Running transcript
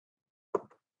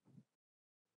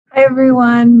Hi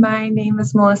everyone, my name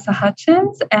is Melissa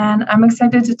Hutchins, and I'm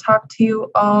excited to talk to you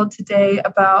all today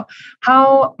about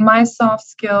how my soft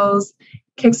skills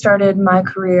kickstarted my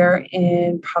career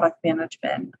in product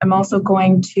management. I'm also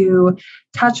going to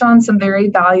touch on some very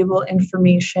valuable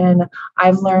information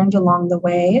I've learned along the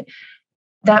way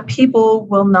that people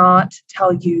will not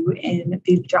tell you in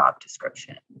the job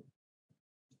description.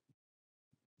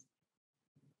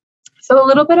 So a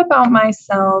little bit about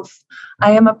myself.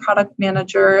 I am a product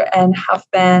manager and have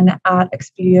been at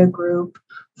Expedia Group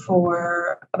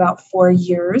for about 4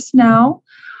 years now.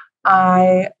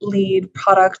 I lead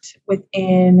product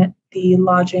within the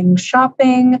lodging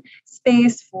shopping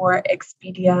space for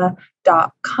Expedia.com,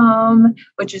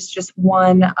 which is just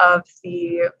one of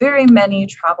the very many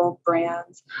travel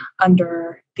brands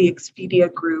under the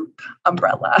Expedia Group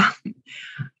umbrella.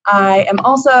 I am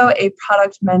also a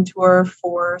product mentor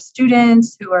for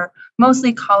students who are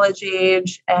mostly college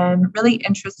age and really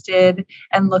interested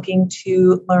and looking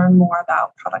to learn more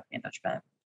about product management.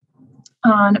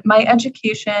 On my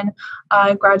education,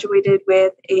 I graduated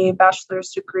with a bachelor's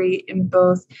degree in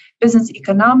both business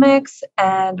economics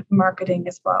and marketing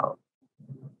as well.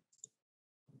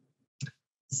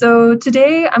 So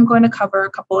today I'm going to cover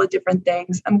a couple of different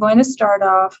things. I'm going to start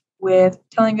off with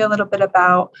telling you a little bit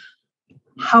about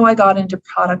how I got into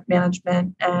product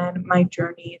management and my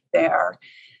journey there.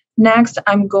 Next,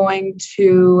 I'm going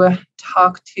to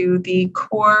talk to the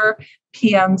core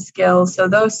PM skills, so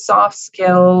those soft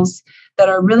skills that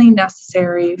are really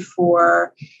necessary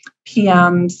for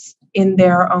PMs in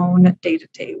their own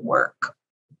day-to-day work.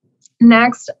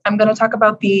 Next, I'm going to talk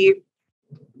about the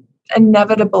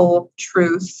inevitable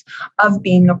truths of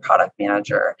being a product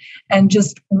manager and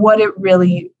just what it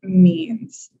really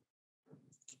means.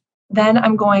 Then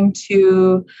I'm going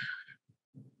to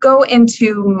go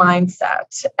into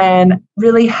mindset and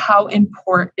really how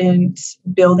important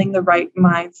building the right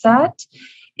mindset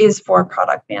is for a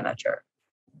product manager.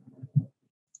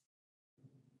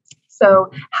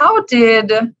 So how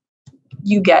did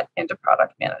you get into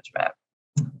product management?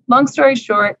 Long story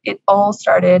short, it all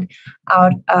started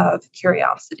out of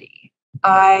curiosity.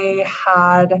 I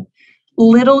had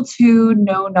little to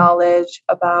no knowledge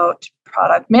about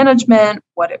product management,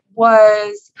 what it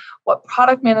was, what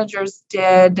product managers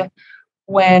did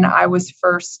when I was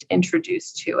first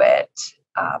introduced to it.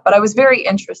 But I was very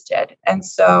interested. And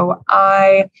so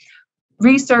I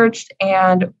researched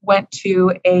and went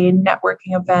to a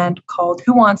networking event called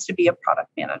Who Wants to Be a Product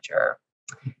Manager,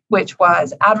 which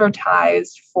was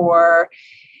advertised for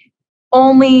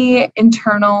only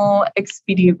internal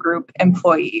Expedia Group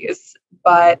employees.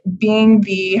 But being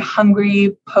the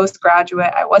hungry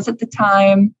postgraduate I was at the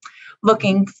time,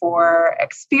 looking for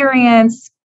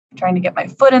experience, trying to get my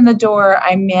foot in the door,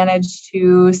 I managed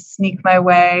to sneak my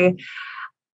way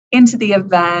into the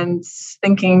event,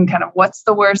 thinking kind of what's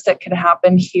the worst that could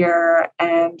happen here,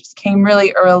 and just came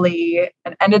really early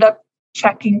and ended up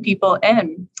checking people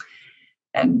in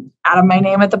and added my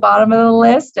name at the bottom of the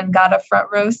list and got a front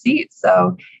row seat.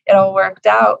 So it all worked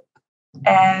out.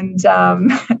 And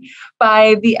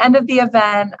by the end of the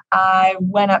event, I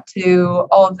went up to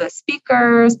all of the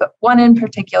speakers, but one in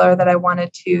particular that I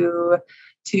wanted to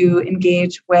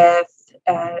engage with.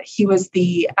 He was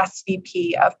the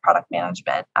SVP of product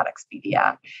management at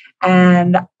Expedia.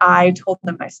 And I told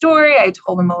him my story. I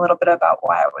told him a little bit about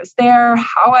why I was there,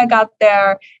 how I got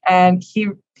there. And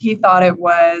he thought it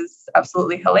was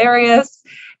absolutely hilarious.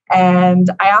 And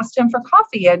I asked him for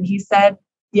coffee and he said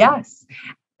yes.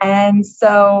 And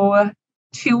so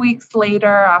 2 weeks later,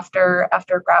 after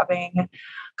grabbing a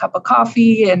cup of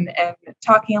coffee and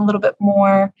talking a little bit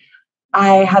more,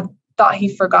 I had thought he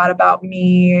forgot about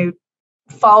me,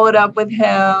 followed up with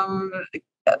him,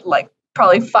 like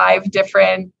probably 5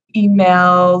 different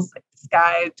emails. Like, this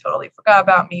guy totally forgot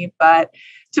about me, but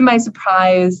to my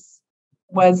surprise,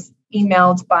 was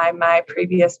emailed by my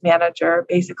previous manager,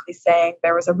 basically saying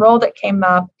there was a role that came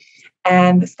up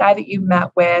and this guy that you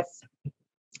met with,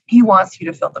 he wants you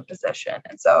to fill the position.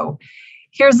 And so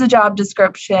here's the job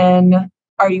description.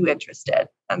 Are you interested?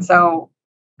 And so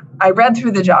I read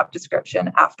through the job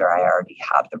description after I already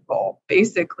had the role,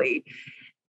 basically.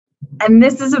 And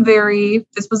this was a very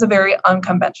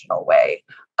unconventional way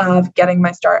of getting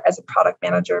my start as a product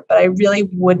manager, but I really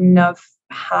wouldn't have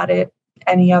had it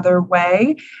any other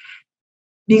way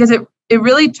because it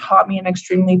really taught me an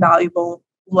extremely valuable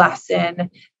lesson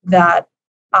that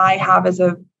I have as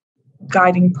a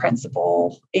guiding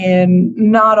principle in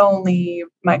not only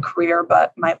my career,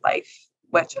 but my life,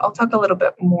 which I'll talk a little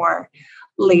bit more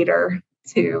later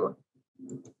too.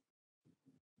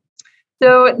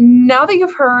 So now that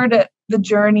you've heard the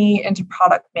journey into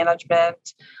product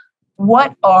management,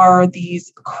 what are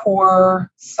these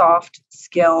core soft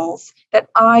skills that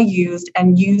I used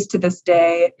and use to this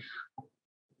day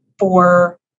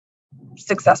for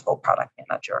successful product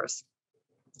managers?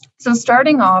 So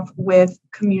starting off with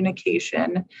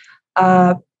communication,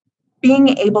 being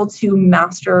able to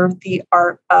master the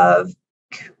art of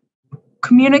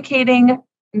communicating,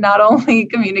 not only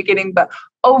communicating, but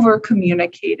over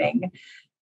communicating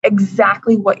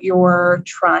exactly what you're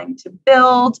trying to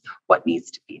build, what needs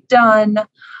to be done,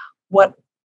 what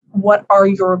are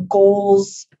your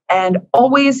goals, and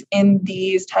always in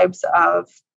these types of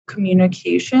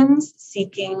communications,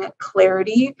 seeking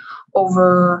clarity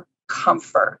over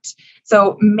comfort.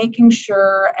 So making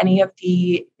sure any of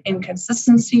the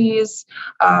inconsistencies,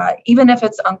 even if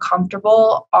it's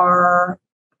uncomfortable, are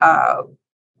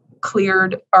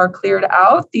cleared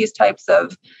out. These types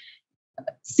of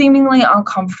seemingly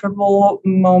uncomfortable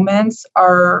moments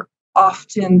are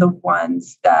often the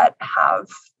ones that have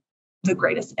the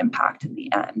greatest impact in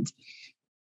the end.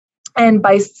 And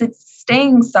by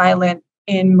staying silent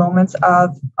in moments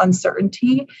of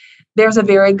uncertainty, there's a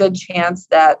very good chance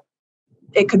that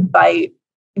it could bite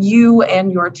you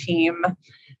and your team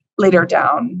later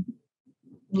down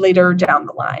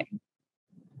the line.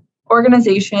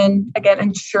 Organization, again,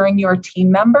 ensuring your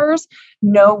team members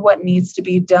know what needs to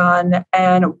be done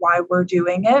and why we're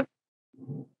doing it.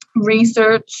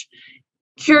 Research,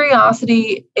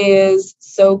 curiosity is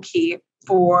so key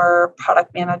for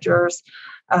product managers,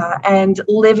 and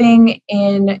living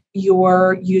in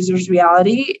your user's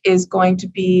reality is going to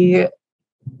be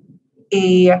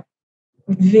a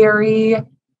very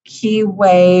key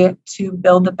way to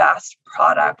build the best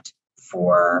product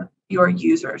for your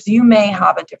users. You may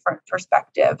have a different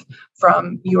perspective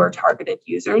from your targeted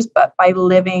users, but by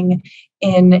living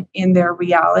in their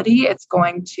reality, it's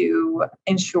going to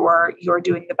ensure you're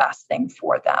doing the best thing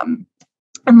for them.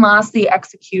 And lastly,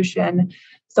 execution.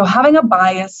 So having a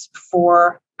bias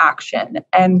for action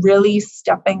and really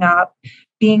stepping up,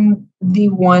 being the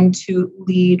one to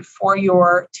lead for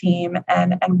your team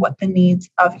and what the needs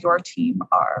of your team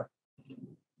are.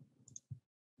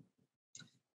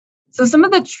 So some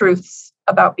of the truths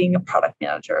about being a product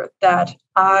manager that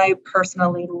I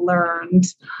personally learned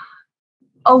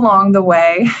along the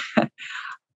way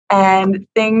and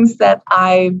things that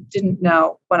I didn't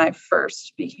know when I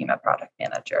first became a product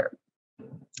manager.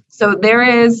 So there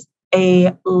is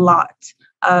a lot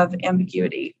of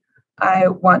ambiguity. I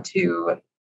want to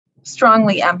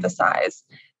strongly emphasize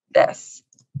this.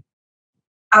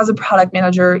 As a product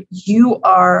manager, you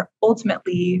are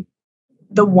ultimately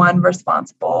the one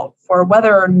responsible for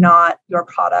whether or not your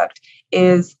product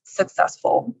is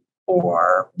successful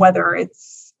or whether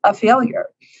it's a failure.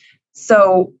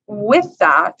 So with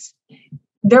that,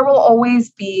 there will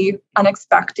always be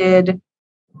unexpected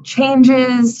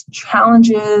changes,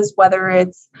 challenges, whether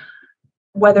it's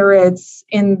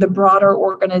in the broader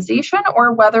organization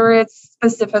or whether it's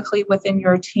specifically within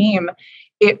your team.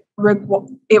 It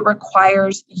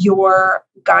requires your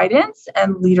guidance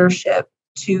and leadership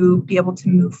to be able to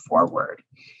move forward.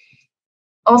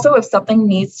 Also, if something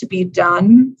needs to be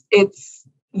done, it's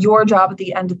your job at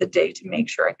the end of the day to make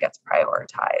sure it gets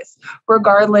prioritized,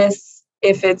 regardless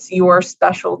if it's your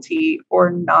specialty or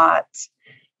not.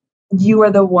 You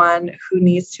are the one who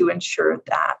needs to ensure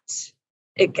that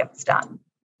it gets done,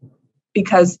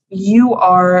 because you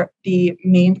are the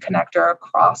main connector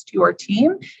across your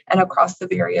team and across the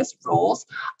various roles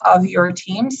of your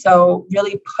team. So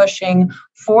really pushing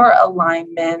for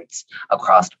alignment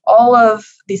across all of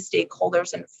the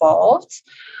stakeholders involved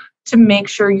to make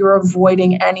sure you're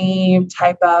avoiding any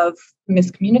type of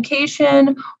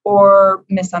miscommunication or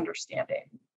misunderstanding.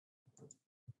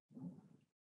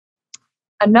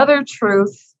 Another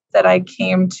truth that I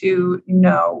came to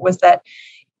know was that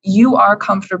you are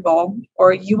comfortable,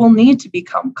 or you will need to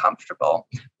become comfortable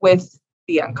with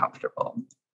the uncomfortable.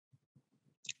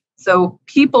 So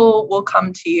people will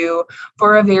come to you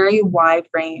for a very wide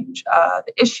range of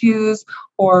issues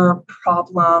or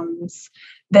problems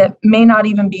that may not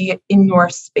even be in your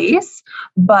space.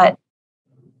 But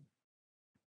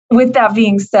with that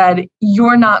being said,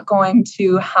 you're not going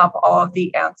to have all of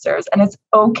the answers, and it's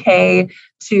okay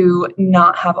to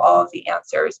not have all of the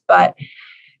answers, but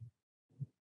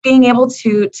being able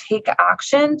to take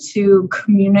action to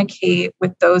communicate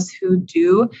with those who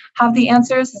do have the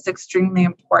answers is extremely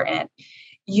important.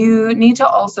 You need to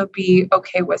also be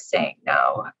okay with saying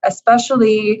no,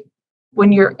 especially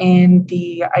when you're in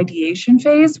the ideation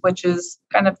phase, which is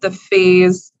kind of the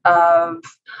phase of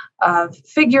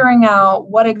figuring out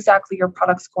what exactly your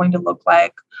product's going to look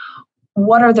like.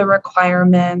 What are the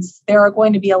requirements? There are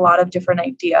going to be a lot of different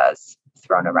ideas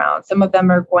thrown around. Some of them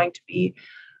are going to be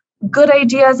good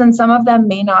ideas, and some of them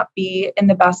may not be in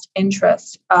the best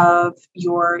interest of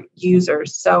your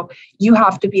users. So you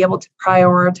have to be able to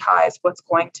prioritize what's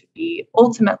going to be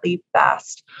ultimately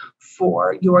best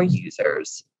for your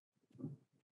users.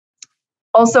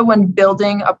 Also, when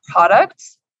building a product,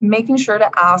 making sure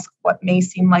to ask what may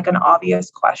seem like an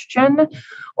obvious question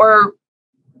or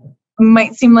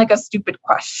might seem like a stupid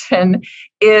question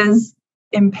is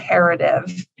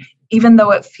imperative. Even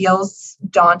though it feels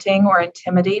daunting or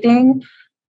intimidating,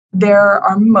 there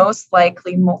are most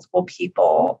likely multiple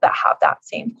people that have that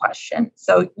same question.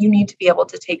 So you need to be able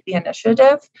to take the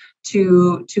initiative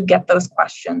to get those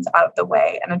questions out of the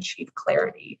way and achieve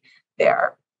clarity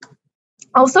there.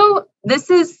 Also, this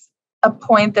is a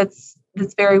point that's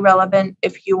very relevant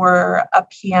if you were a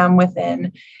PM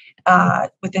within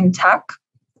tech.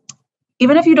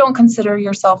 Even if you don't consider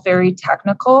yourself very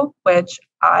technical, which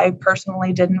I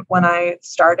personally didn't when I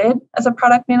started as a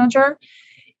product manager,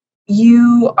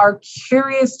 you are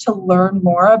curious to learn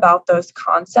more about those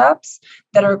concepts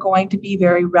that are going to be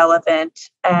very relevant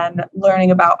and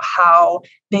learning about how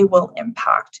they will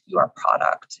impact your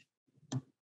product.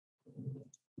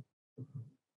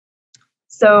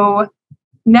 So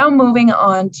now moving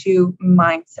on to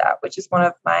mindset, which is one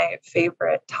of my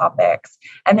favorite topics,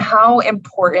 and how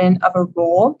important of a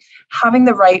role having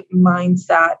the right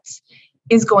mindset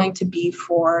is going to be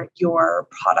for your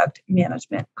product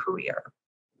management career.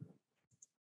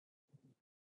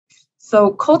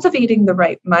 So cultivating the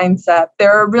right mindset,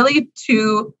 there are really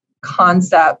two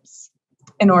concepts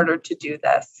in order to do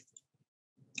this.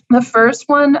 The first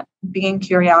one being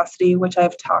curiosity, which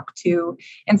I've talked to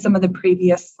in some of the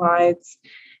previous slides,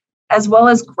 as well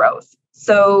as growth.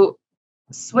 So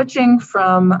switching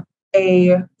from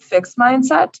a fixed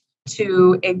mindset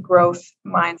to a growth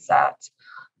mindset.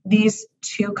 These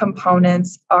two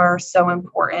components are so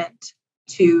important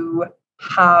to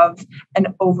have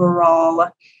an overall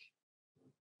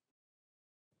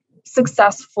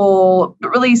successful, but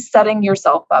really setting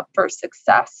yourself up for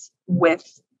success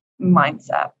with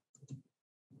mindset.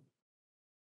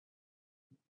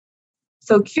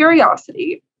 So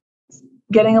curiosity,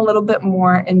 getting a little bit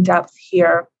more in depth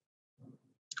here.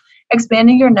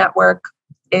 Expanding your network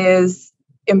is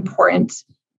important,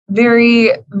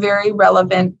 very, very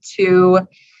relevant to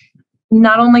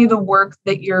not only the work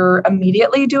that you're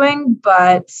immediately doing,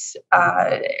 but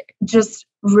just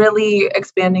really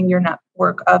expanding your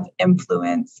network of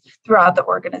influence throughout the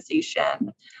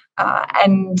organization.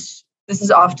 And this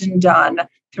is often done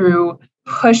through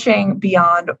pushing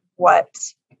beyond what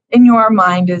in your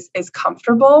mind is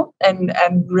comfortable and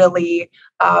really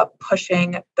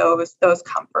pushing those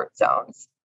comfort zones.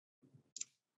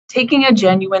 Taking a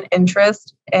genuine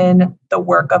interest in the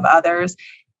work of others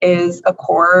is a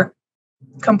core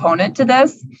component to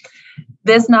this.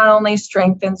 This not only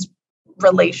strengthens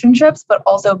relationships, but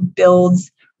also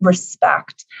builds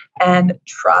respect and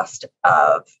trust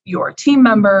of your team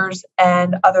members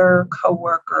and other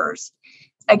coworkers.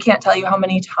 I can't tell you how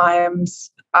many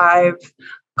times I've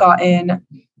gotten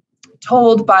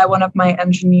told by one of my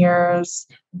engineers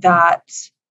that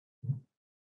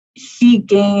he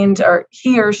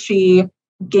or she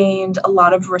gained a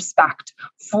lot of respect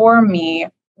for me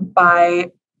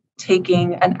by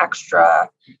taking an extra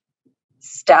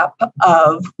step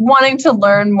of wanting to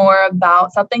learn more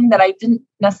about something that I didn't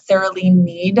necessarily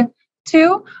need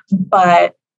to,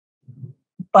 but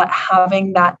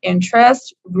having that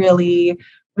interest really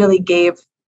gave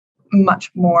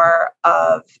much more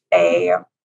of a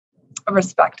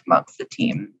respect amongst the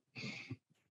team.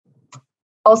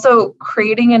 Also,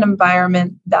 creating an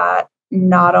environment that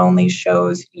not only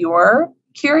shows you're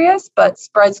curious, but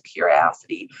spreads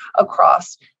curiosity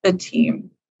across the team.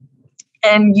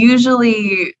 And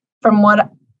usually, from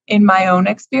what in my own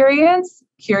experience,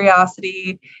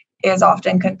 curiosity is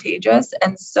often contagious.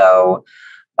 And so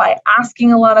by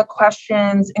asking a lot of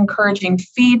questions, encouraging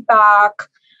feedback,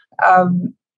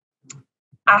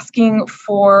 asking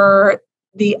for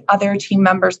the other team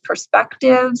members'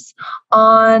 perspectives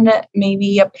on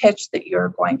maybe a pitch that you're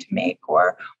going to make,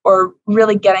 or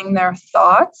really getting their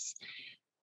thoughts.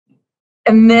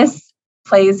 And this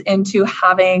plays into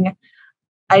having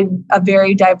a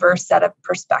very diverse set of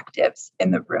perspectives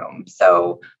in the room.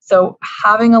 So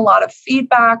having a lot of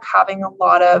feedback, having a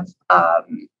lot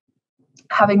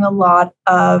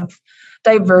of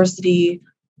diversity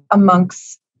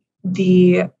amongst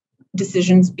the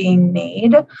decisions being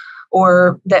made,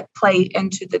 or that play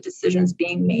into the decisions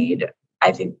being made,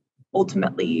 I think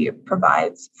ultimately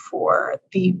provides for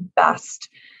the best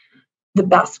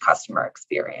customer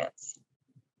experience.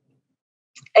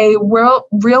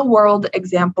 Real world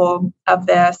example of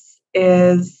this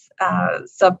is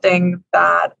something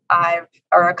that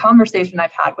a conversation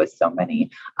I've had with so many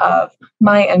of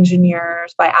my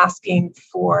engineers by asking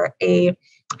for a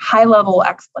high level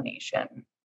explanation.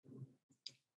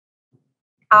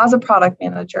 As a product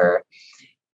manager,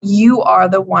 you are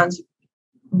the ones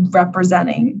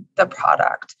representing the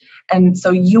product. And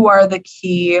so you are the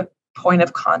key point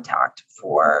of contact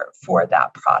for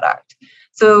that product.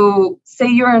 So say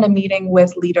you're in a meeting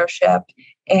with leadership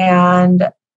and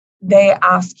they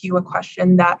ask you a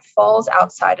question that falls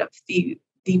outside of the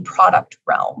product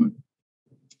realm.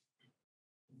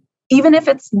 Even if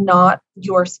it's not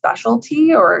your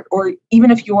specialty, or even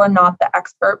if you're not the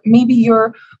expert, maybe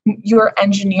your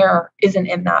engineer isn't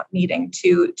in that meeting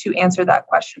to answer that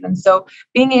question. And so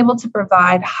being able to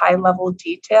provide high level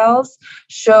details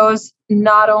shows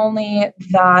not only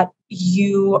that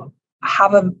you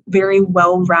have a very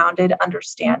well-rounded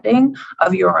understanding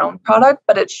of your own product,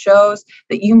 but it shows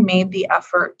that you made the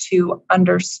effort to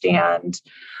understand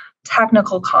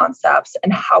technical concepts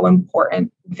and how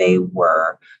important they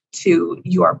were to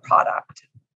your product.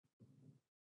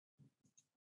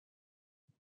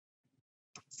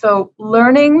 So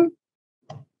learning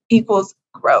equals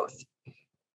growth.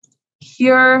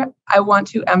 Here, I want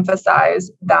to emphasize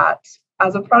that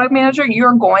as a product manager,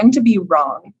 you're going to be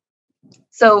wrong.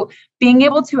 So being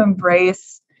able to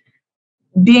embrace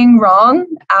being wrong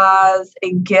as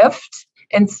a gift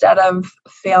instead of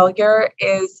failure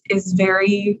is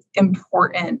very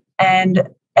important, and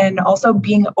also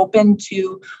being open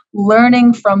to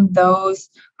learning from those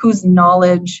whose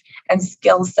knowledge and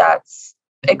skill sets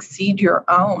exceed your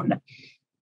own.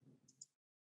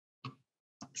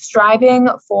 Striving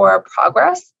for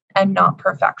progress and not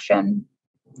perfection.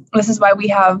 This is why we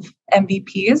have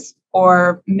MVPs,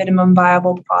 or minimum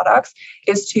viable products,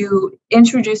 is to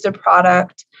introduce a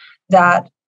product that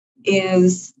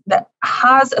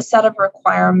has a set of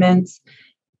requirements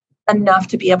enough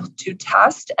to be able to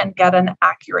test and get an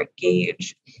accurate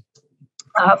gauge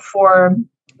for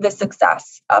the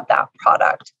success of that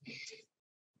product.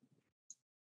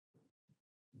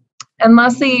 And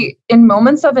lastly, in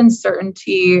moments of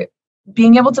uncertainty,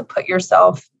 being able to put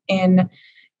yourself in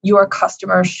your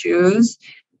customer's shoes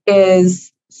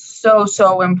is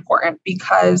so important,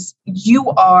 because you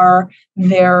are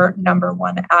their number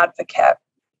one advocate.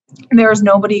 There's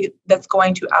nobody that's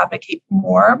going to advocate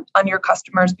more on your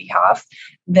customer's behalf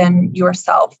than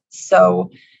yourself. So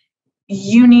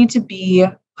you need to be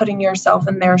putting yourself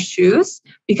in their shoes,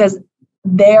 because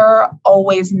they're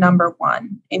always number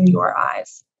one in your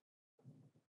eyes.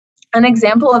 An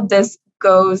example of this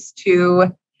goes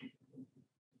to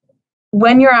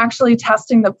when you're actually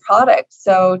testing the product.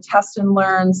 So test and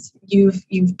learns, you've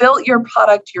built your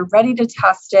product, you're ready to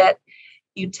test it,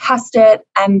 you test it,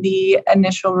 and the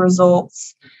initial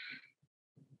results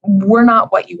were not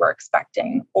what you were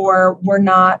expecting, or were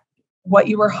not what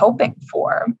you were hoping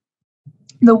for.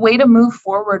 The way to move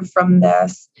forward from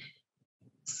this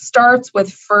starts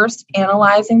with first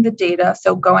analyzing the data,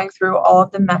 so going through all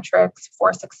of the metrics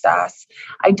for success,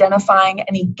 identifying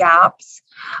any gaps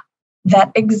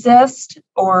that exist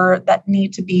or that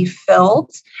need to be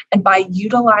filled. And by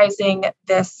utilizing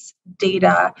this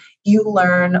data, you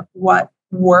learn what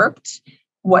worked,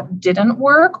 what didn't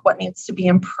work, what needs to be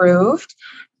improved.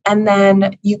 And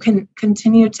then you can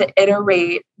continue to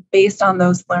iterate based on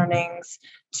those learnings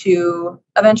to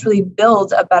eventually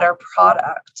build a better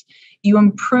product. You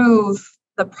improve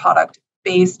the product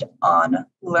based on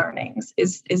learnings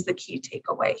is the key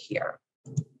takeaway here.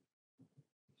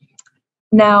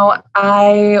 Now,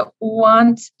 I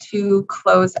want to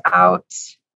close out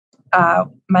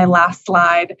my last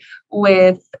slide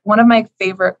with one of my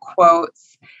favorite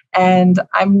quotes, and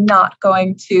I'm not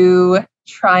going to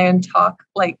try and talk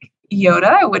like Yoda.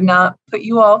 I would not put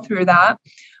you all through that,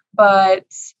 but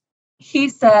he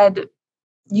said,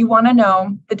 "You want to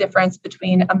know the difference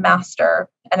between a master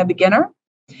and a beginner?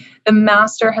 The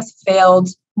master has failed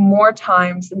more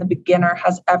times than the beginner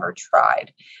has ever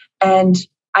tried." And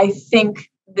I think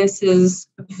this is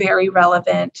very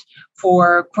relevant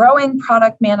for growing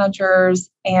product managers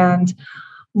and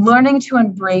learning to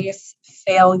embrace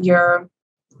failure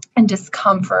and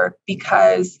discomfort,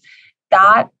 because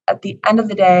that, at the end of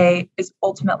the day, is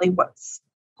ultimately what's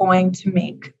going to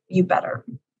make you better.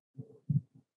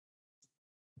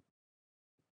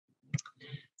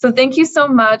 So thank you so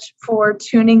much for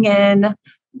tuning in.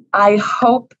 I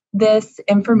hope this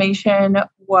information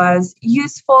was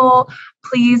useful.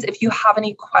 Please, if you have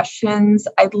any questions,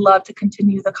 I'd love to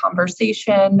continue the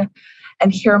conversation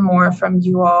and hear more from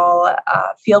you all.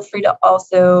 Feel free to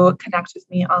also connect with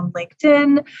me on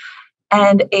LinkedIn.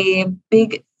 And a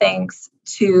big thanks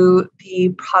to the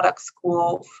product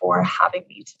school for having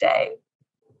me today.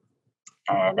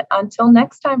 And until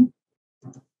next time.